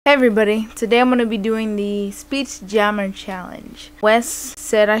Hey everybody, today I'm going to be doing the speech jammer challenge. Wes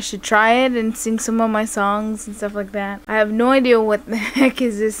said I should try it and sing some of my songs and stuff like that. I have no idea what the heck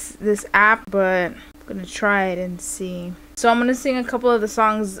is this app, but I'm going to try it and see. So I'm going to sing a couple of the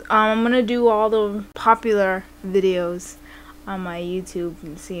songs. I'm going to do all the popular videos on my YouTube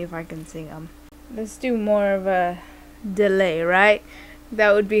and see if I can sing them. Let's do more of a delay, right?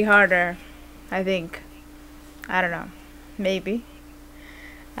 That would be harder, I think. I don't know. Maybe.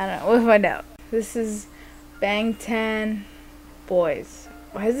 I don't know, we'll find out. This is Bangtan Boys.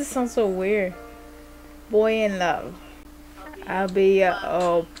 Why does this sound so weird? Boy in Love. I'll be your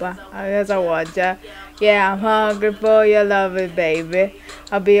oppa. I guess I want ya. Yeah, I'm hungry for your loving, baby.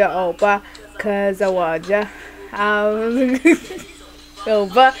 I'll be your oppa, cause I want ya. Oppa.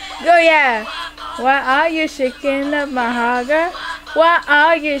 Go, yeah. Why are you shaking up my heart, girl? Why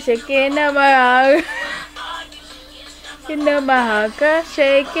are you shaking up my heart? You know my heart, girl,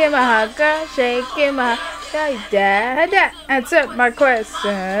 shaking my heart, girl, shaking my heart. Dad, answer my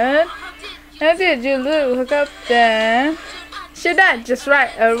question. How did you look up then? Should I just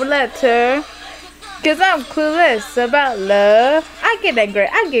write a letter? Cause I'm clueless about love. I get angry,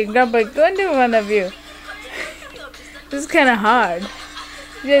 but go into one of you. This is kinda hard.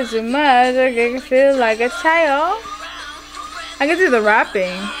 Just too much, I can feel like a child. I can do the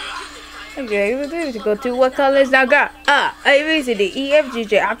rapping. Okay, let's go to what colors now got? A, B, C, D, E, F, G,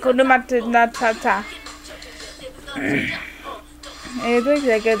 J. I go to my ta. It looks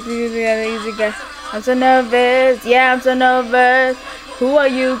like a easy guy. I'm so nervous. Yeah, I'm so nervous. Who are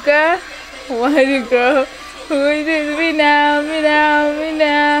you, girl? Why are you, girl? Who is this? Me now.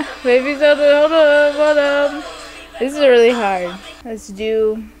 Baby, hold up. This is really hard. Let's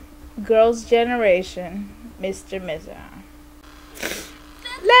do Girls' Generation, Mr. Mizza.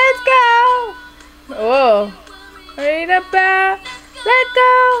 Let's go! Oh, read about, let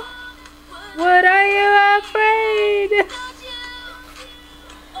go. What are you afraid?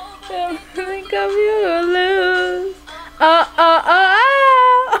 Don't think of you lose. Oh.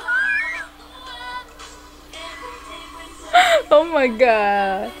 Oh my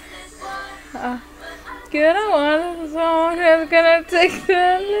God. Gonna want someone who's gonna take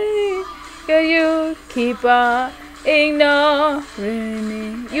the lead. Can you keep on ignoring me?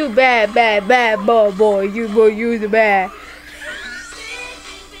 You bad boy. You the bad.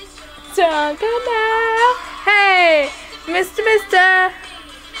 Talk about, hey, Mr.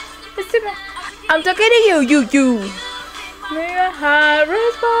 I'm talking to you. You're a hard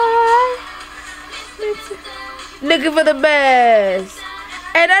boy. Looking for the best.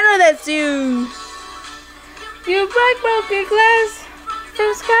 And I know that's you. You break broken glass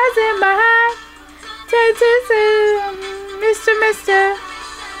from scars in my heart. Mister.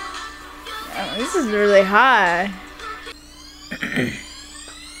 Oh, this is really hard.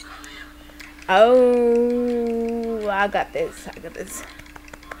 Oh, I got this.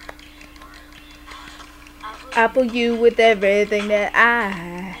 Apple you with everything that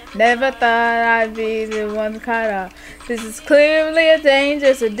I never thought I'd be the one caught up. This is clearly a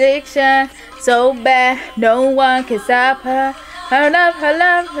dangerous addiction. So bad, no one can stop her. Her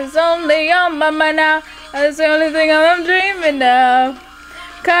love is only on my mind now. That's the only thing I'm dreaming of.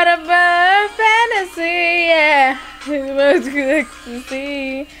 Caught up in fantasy, yeah. It's much good to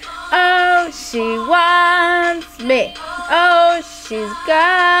see. Oh, she wants me. Oh, she's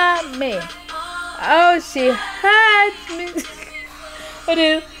got me. Oh, she hides me. What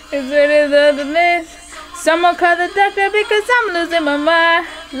is the list? Someone call the doctor because I'm losing my mind.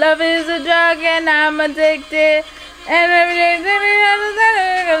 Love is a drug and I'm addicted. And every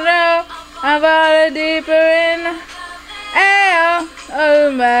day I'm falling deeper in.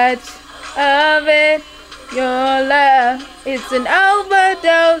 Oh, much of it. Your love, it's an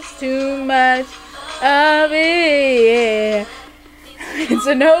overdose. Too much of it. Yeah. It's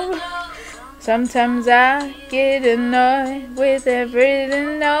an overdose. Sometimes I get annoyed with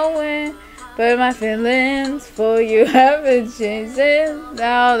everything knowing, but my feelings for you haven't changed since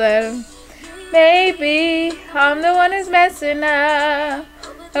now that maybe I'm the one who's messing up,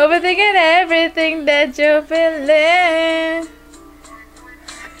 overthinking everything that you're feeling.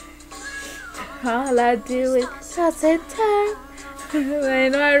 All I do is toss and turn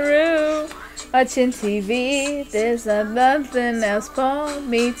in my room, watching TV. There's nothing else for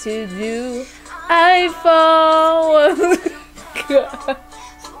me to do. I fall. God.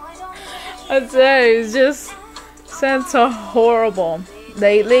 I'm sorry, it just sounds so horrible.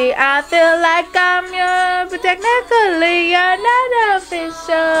 Lately, I feel like I'm yours, but technically you're not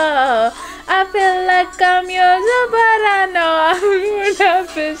official. I feel like I'm yours, but I know I'm not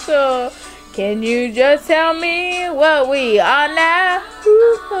official. Can you just tell me what we are now?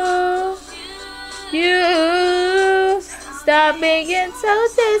 Ooh, you stop being so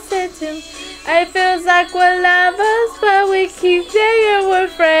distant to me. It feels like we're lovers, but we keep saying we're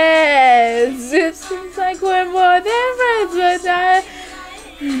friends. It seems like we're more than friends, but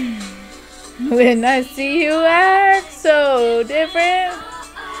when I see you act so different,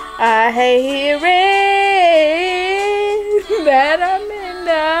 I hate hearing that I'm in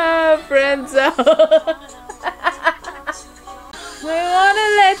the friend zone. We wanna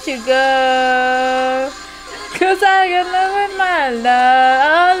let you go, 'cause I got love with my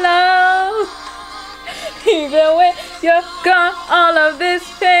love. Even when you're gone, all of this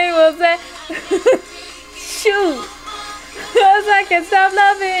pain will say, shoot, 'cause I can't stop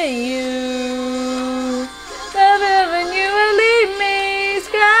loving you. Loving you will leave me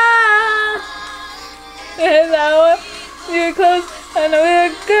scarred. And I want you close and we're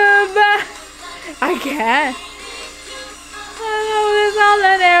goodbye. I can't. I know it's all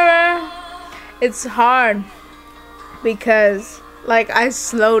an error. It's hard because like I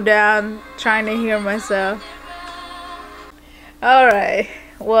slow down trying to hear myself. Alright,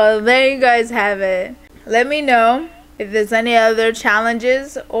 well there you guys have it. Let me know if there's any other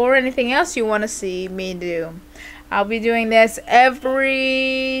challenges or anything else you want to see me do. I'll be doing this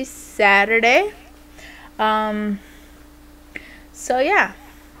every Saturday. So yeah,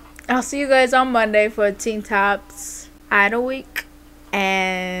 I'll see you guys on Monday for Teen Tops Idol Week.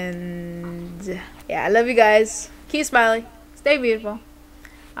 And yeah, I love you guys. Keep smiling. Stay beautiful.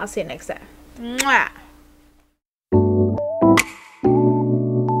 I'll see you next time. Mwah.